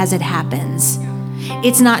formation as it happens.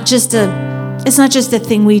 It's not just a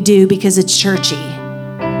thing we do because it's churchy.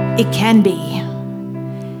 It can be.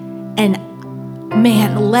 And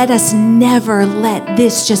man, let us never let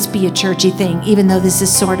this just be a churchy thing, even though this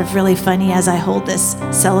is sort of really funny as I hold this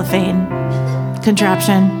cellophane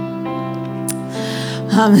contraption.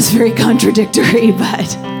 It's very contradictory,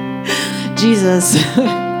 but Jesus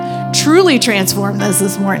truly transformed us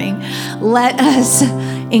this morning. Let us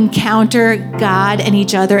encounter God and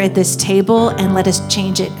each other at this table, and let us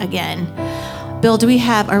change it again. Bill, do we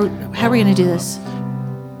have, or how are we going to do this?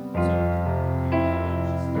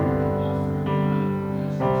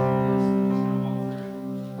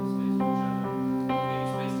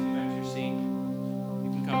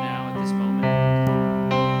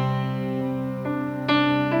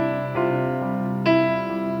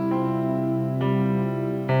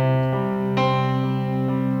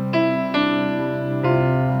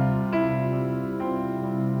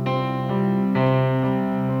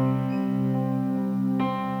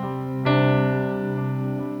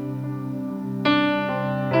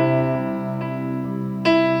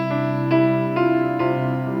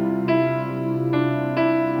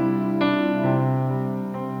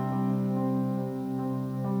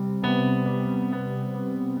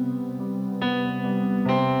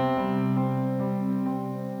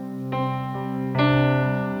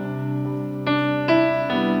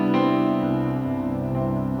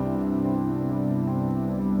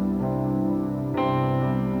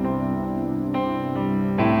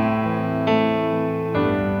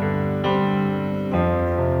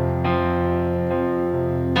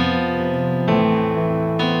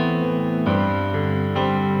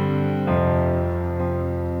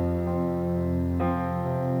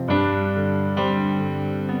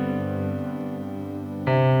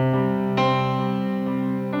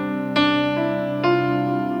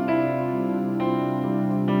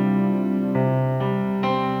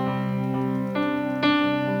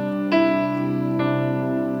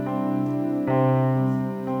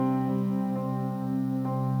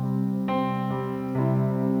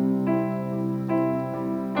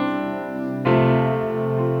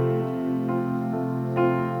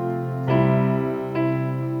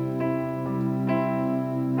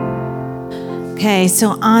 Okay,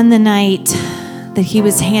 so on the night that he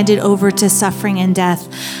was handed over to suffering and death,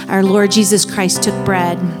 our Lord Jesus Christ took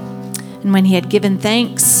bread. And when he had given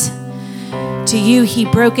thanks to you, he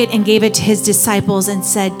broke it and gave it to his disciples and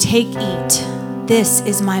said, "Take, eat. This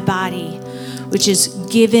is my body, which is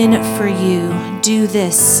given for you. Do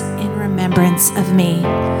this in remembrance of me."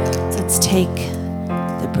 So let's take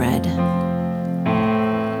the bread.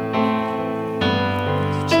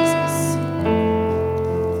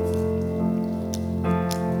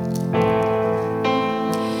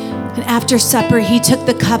 After supper, he took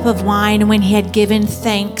the cup of wine, and when he had given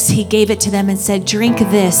thanks, he gave it to them and said, "Drink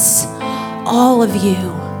this, all of you.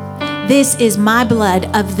 This is my blood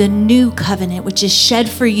of the new covenant, which is shed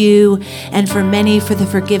for you and for many for the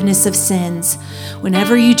forgiveness of sins.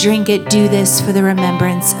 Whenever you drink it, do this for the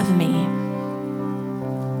remembrance of me."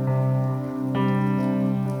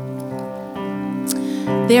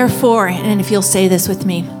 Therefore, and if you'll say this with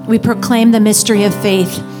me, we proclaim the mystery of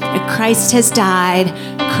faith, that Christ has died,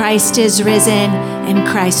 Christ is risen, and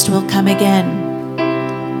Christ will come again.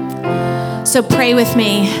 So pray with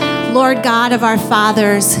me. Lord God of our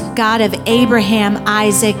fathers, God of Abraham,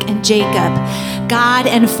 Isaac, and Jacob, God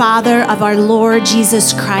and Father of our Lord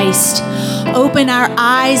Jesus Christ, open our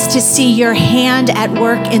eyes to see your hand at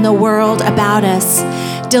work in the world about us.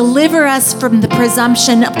 Deliver us from the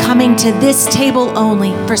presumption of coming to this table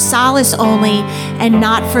only, for solace only, and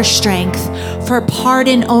not for strength, for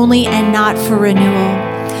pardon only, and not for renewal.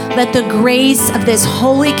 Let the grace of this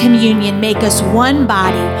holy communion make us one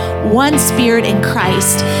body, one spirit in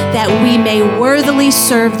Christ, that we may worthily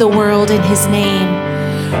serve the world in his name.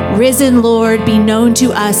 Risen Lord, be known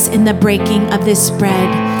to us in the breaking of this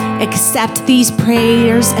bread. Accept these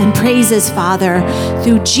prayers and praises, Father,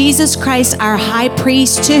 through Jesus Christ, our high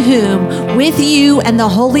priest, to whom, with you and the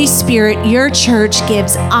Holy Spirit, your church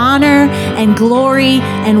gives honor and glory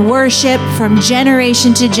and worship from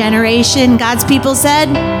generation to generation. God's people said,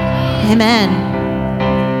 Amen.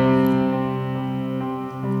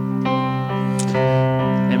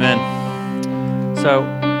 Amen. So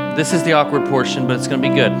this is the awkward portion, but it's going to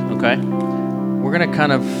be good, okay? We're going to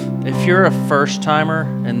kind of, if you're a first timer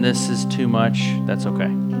and this is too much, that's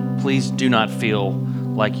okay. Please do not feel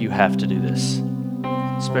like you have to do this,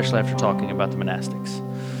 especially after talking about the monastics.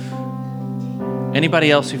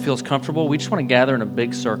 Anybody else who feels comfortable, we just want to gather in a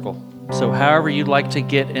big circle. So however you'd like to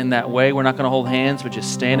get in that way, we're not going to hold hands, but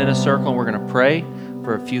just stand in a circle and we're going to pray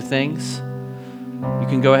for a few things. You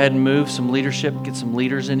can go ahead and move some leadership, get some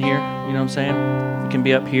leaders in here, you know what I'm saying? You can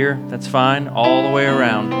be up here, that's fine, all the way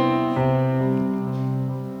around.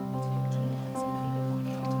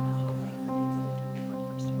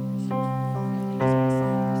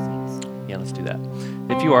 Yeah, let's do that.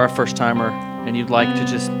 If you are a first timer and you'd like to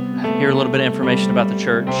just hear a little bit of information about the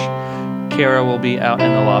church, Kara will be out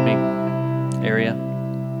in the lobby area.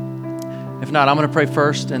 If not, I'm going to pray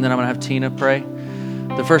first, and then I'm going to have Tina pray.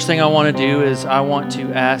 The first thing I want to do is I want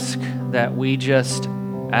to ask that we just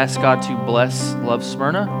ask God to bless Love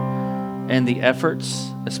Smyrna and the efforts,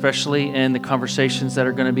 especially in the conversations that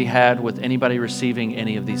are going to be had with anybody receiving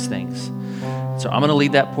any of these things. So I'm going to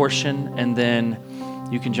lead that portion, and then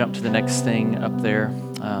you can jump to the next thing up there,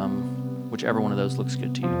 whichever one of those looks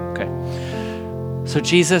good to you. Okay. So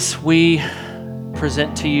Jesus, we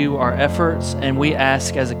present to you our efforts, and we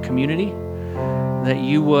ask as a community that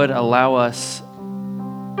you would allow us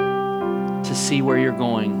to see where you're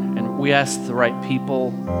going. And we ask the right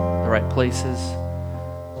people, the right places.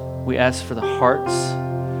 We ask for the hearts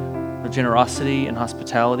of generosity and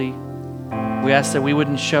hospitality. We ask that we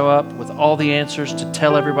wouldn't show up with all the answers to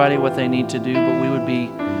tell everybody what they need to do, but we would be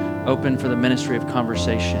open for the ministry of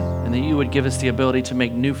conversation, and that you would give us the ability to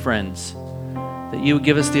make new friends, that you would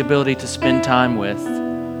give us the ability to spend time with,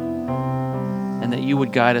 and that you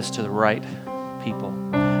would guide us to the right people.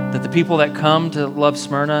 That the people that come to Love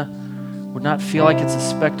Smyrna would not feel like it's a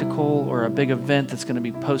spectacle or a big event that's going to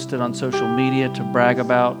be posted on social media to brag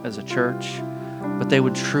about as a church, but they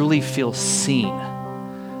would truly feel seen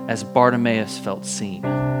as Bartimaeus felt seen.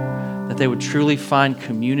 That they would truly find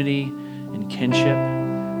community and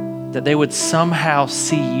kinship, that they would somehow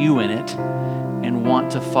see you in it and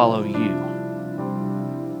want to follow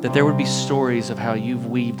you. That there would be stories of how you've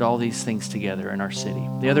weaved all these things together in our city.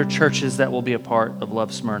 The other churches that will be a part of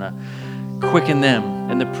Love Smyrna, quicken them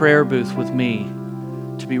in the prayer booth with me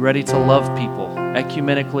to be ready to love people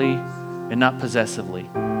ecumenically and not possessively.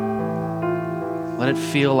 Let it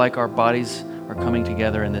feel like our bodies are coming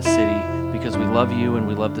together in this city because we love you and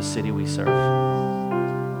we love the city we serve.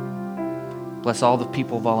 Bless all the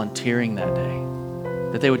people volunteering that day,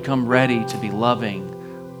 that they would come ready to be loving,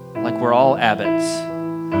 like we're all abbots,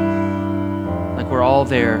 like we're all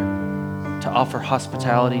there to offer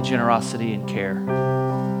hospitality, generosity, and care.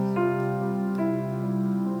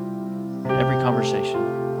 Every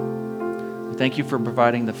conversation. We thank you for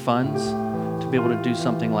providing the funds to be able to do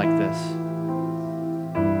something like this.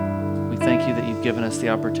 We thank you that you've given us the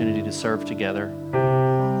opportunity to serve together in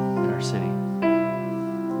our city.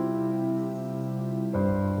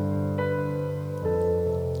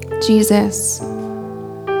 Jesus.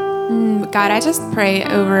 God, I just pray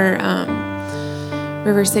over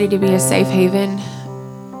River City to be a safe haven.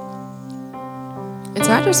 And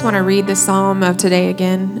so I just want to read the psalm of today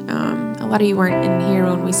again. A lot of you weren't in here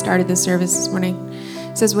when we started the service this morning.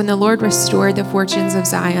 It says, when the Lord restored the fortunes of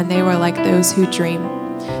Zion, they were like those who dream,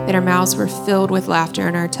 that our mouths were filled with laughter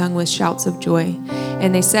and our tongue with shouts of joy.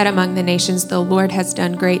 And they said among the nations, the Lord has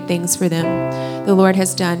done great things for them. The Lord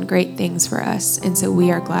has done great things for us. And so we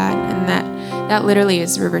are glad. And that literally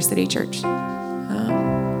is River City Church.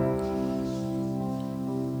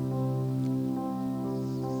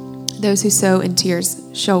 Those who sow in tears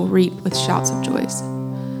shall reap with shouts of joys.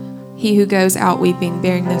 He who goes out weeping,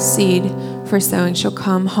 bearing the seed for sowing, shall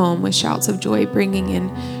come home with shouts of joy, bringing in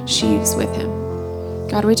sheaves with him.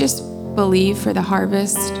 God, we just believe for the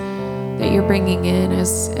harvest that you're bringing in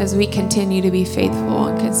as we continue to be faithful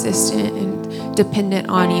and consistent and dependent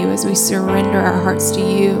on you, as we surrender our hearts to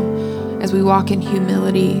you, as we walk in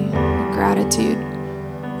humility and gratitude.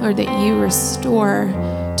 Lord, that you restore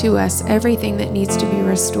to us everything that needs to be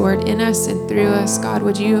restored in us and through us. God,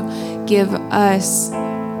 would you give us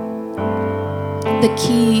the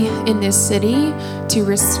key in this city to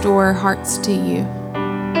restore hearts to you?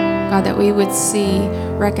 God, that we would see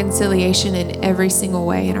reconciliation in every single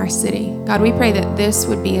way in our city. God, we pray that this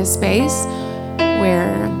would be a space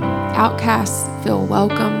where outcasts feel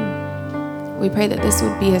welcome. We pray that this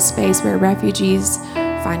would be a space where refugees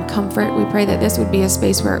find comfort. We pray that this would be a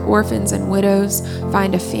space where orphans and widows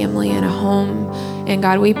find a family and a home. And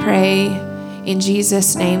God, we pray in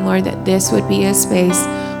Jesus' name, Lord, that this would be a space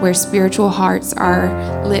where spiritual hearts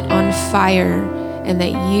are lit on fire and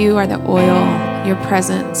that you are the oil, your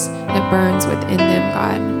presence that burns within them,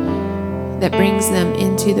 God, that brings them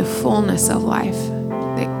into the fullness of life,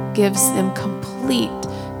 that gives them complete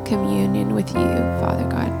communion with you, Father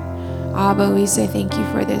God. Abba, we say thank you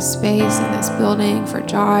for this space and this building, for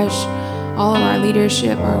Josh, all of our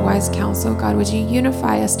leadership, our wise counsel. God, would you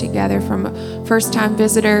unify us together from a first-time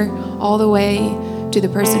visitor all the way to the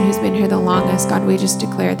person who's been here the longest. God, we just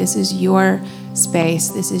declare this is your space.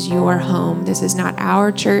 This is your home. This is not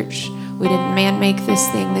our church. We didn't man-make this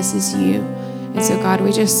thing. This is you. And so, God,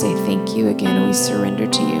 we just say thank you again, and we surrender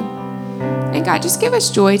to you. And God, just give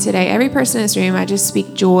us joy today. Every person in this room, I just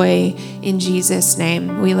speak joy in Jesus'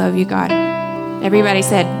 name. We love you, God. Everybody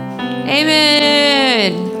said,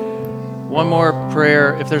 amen. One more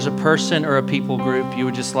prayer. If there's a person or a people group you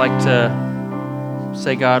would just like to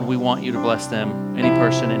say, God, we want you to bless them. Any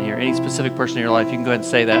person in here, any specific person in your life, you can go ahead and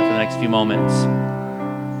say that for the next few moments.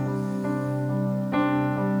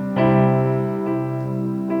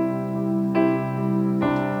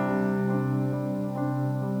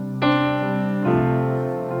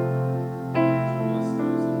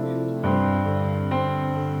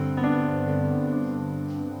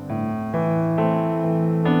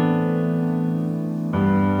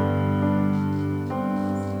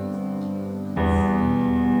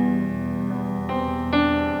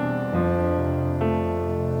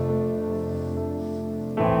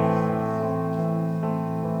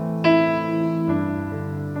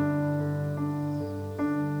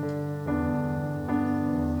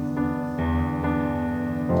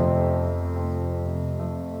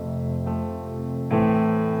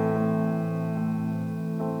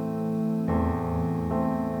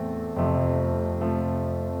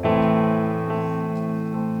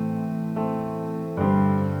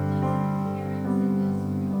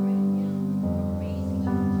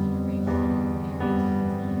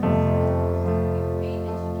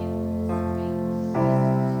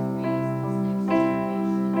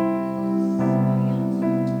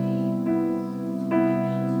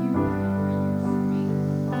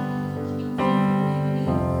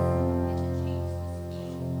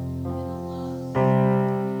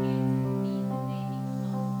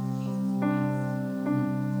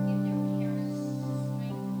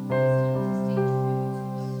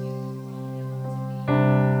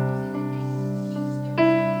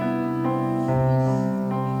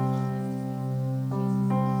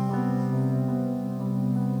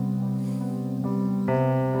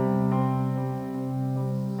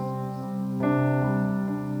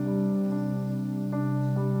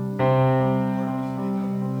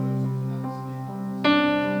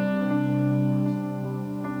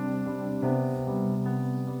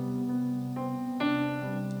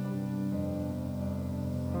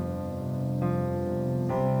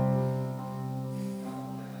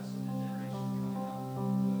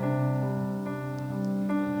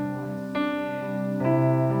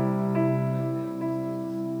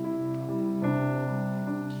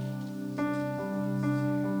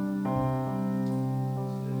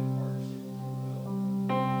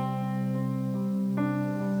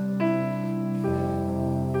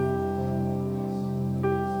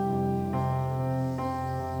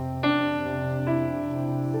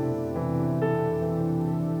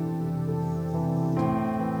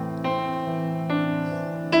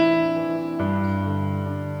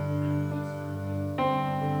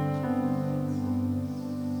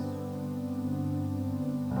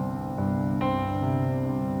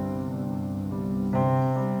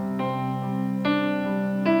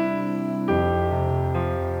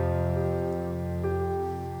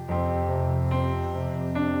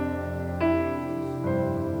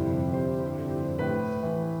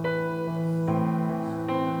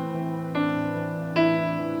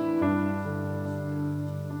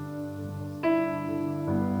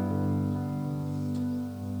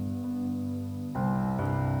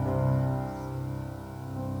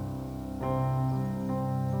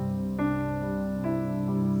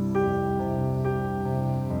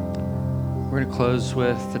 close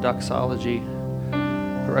with the doxology.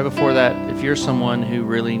 But right before that, if you're someone who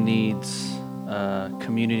really needs a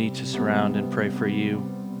community to surround and pray for you,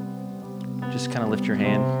 just kind of lift your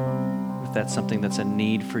hand if that's something that's a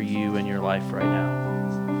need for you in your life right now.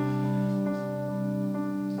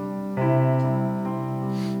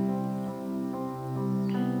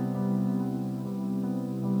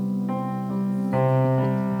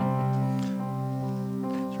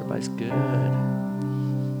 Everybody's good.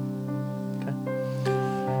 Okay.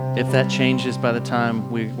 If that changes by the time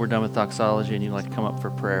we're done with doxology and you'd like to come up for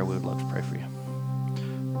prayer, we would love to pray for you.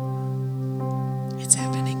 It's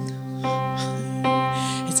happening.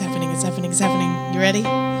 It's happening. It's happening. It's happening. You ready?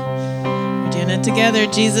 We're doing it together.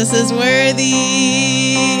 Jesus is worthy.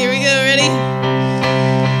 Here we go. Ready?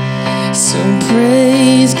 So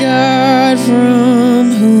praise God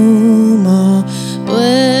from whom all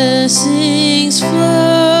blessings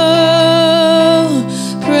flow.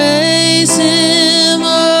 Praise Him,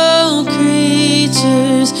 all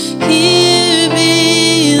creatures here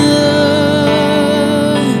below.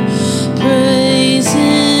 Praise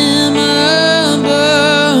Him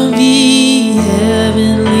above, ye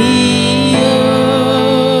heavenly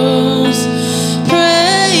hosts.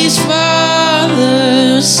 Praise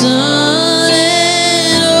Father, Son,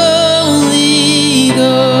 and Holy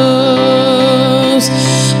Ghost.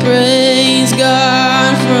 Praise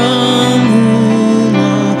God from whom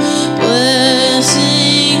all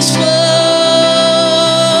blessings flow.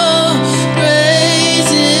 Praise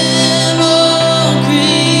Him, all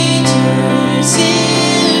creatures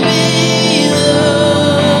here below.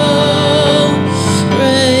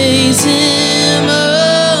 Praise Him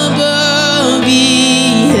above,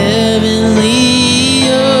 ye heavenly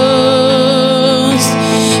hosts.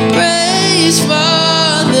 Praise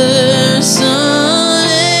Father, Son,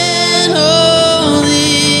 and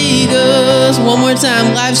Holy Ghost. One more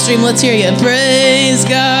time, live stream, let's hear you. Praise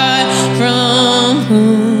God from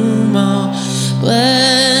whom all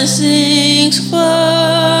blessings flow.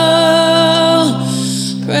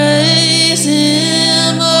 Praise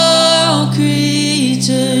Him, all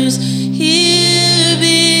creatures here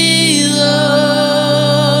below.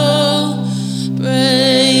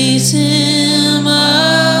 Praise Him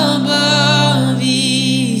above,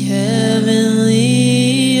 ye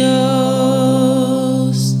heavenly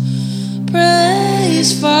hosts.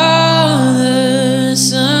 Praise Father,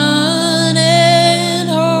 Son, and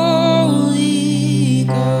Holy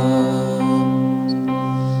Ghost.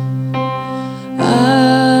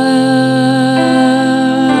 Amen.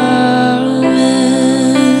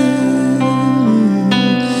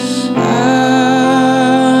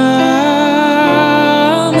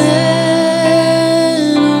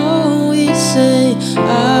 Amen. Oh, we say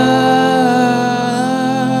amen.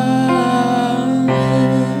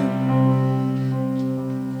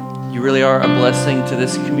 You really are a blessing to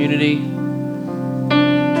this community,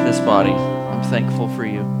 to this body. I'm thankful for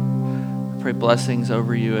you. I pray blessings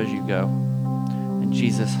over you as you go. In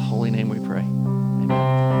Jesus' holy name we pray. Amen.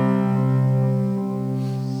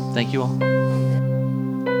 Thank you all.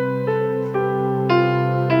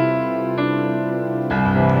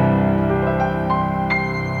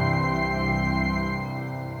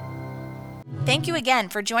 Thank you again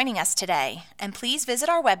for joining us today, and please visit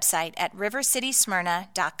our website at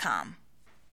rivercitysmyrna.com.